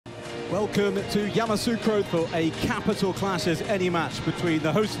Welcome to Yamoussoukro for a capital clash, as any match between the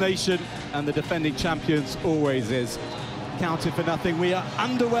host nation and the defending champions always is. Counted for nothing, we are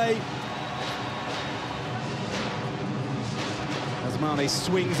underway. As Mane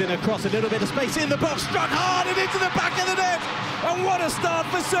swings in across a little bit of space in the box, struck hard and into the back of the net. And what a start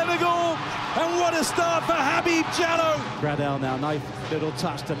for Senegal, and what a start for Habib Diallo. Gradel now, nice little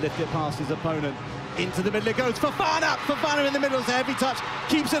touch to lift it past his opponent. Into the middle it goes, Fofana in the middle, it's a heavy touch,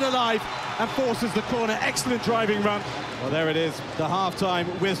 keeps it alive and forces the corner. Excellent driving run. Well, there it is, the half-time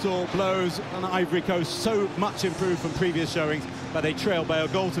whistle blows, and Ivory Coast so much improved from previous showings, but they trail by a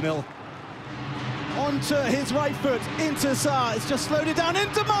goal to nil. Onto his right foot, into Sarr, it's just slowed it down,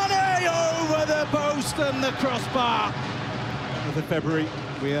 into Mane, over the post and the crossbar. For February,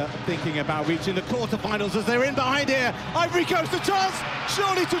 we are thinking about reaching the quarterfinals as they're in behind here. Ivory Coast, a chance,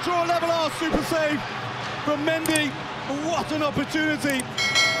 surely to draw level. Super save from Mendy. What an opportunity.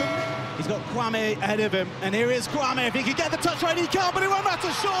 He's got Kwame ahead of him, and here is Kwame. If he can get the touch right, he can't, but it won't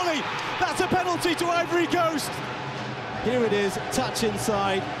matter, surely. That's a penalty to Ivory Coast. Here it is, touch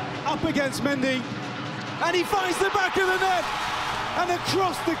inside, up against Mendy, and he finds the back of the net, and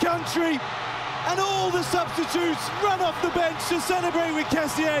across the country. And all the substitutes run off the bench to celebrate with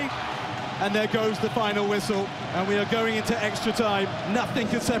Kessié. And there goes the final whistle, and we are going into extra time. Nothing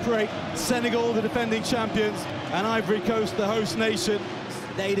can separate Senegal, the defending champions, and Ivory Coast, the host nation.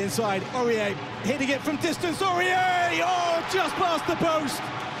 Laid inside, Aurier hitting it from distance, Aurier! Oh, just past the post.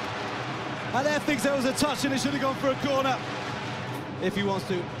 And there thinks there was a touch and it should have gone for a corner. If he wants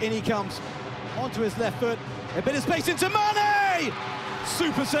to, in he comes, onto his left foot, a bit of space into Mane!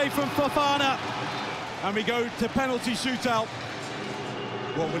 Super save from Fofana, and we go to penalty shootout.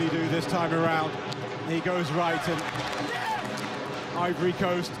 What will he do this time around? He goes right, and Ivory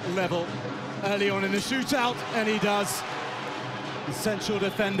Coast level early on in the shootout, and he does. The central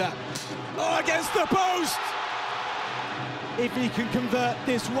defender, oh, against the post! If he can convert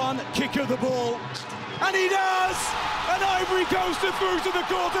this one kick of the ball, and he does! And Ivory Coast are through to the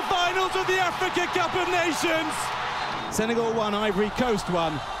quarterfinals of the Africa Cup of Nations. Senegal won, Ivory Coast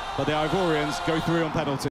won, but the Ivorians go through on penalty.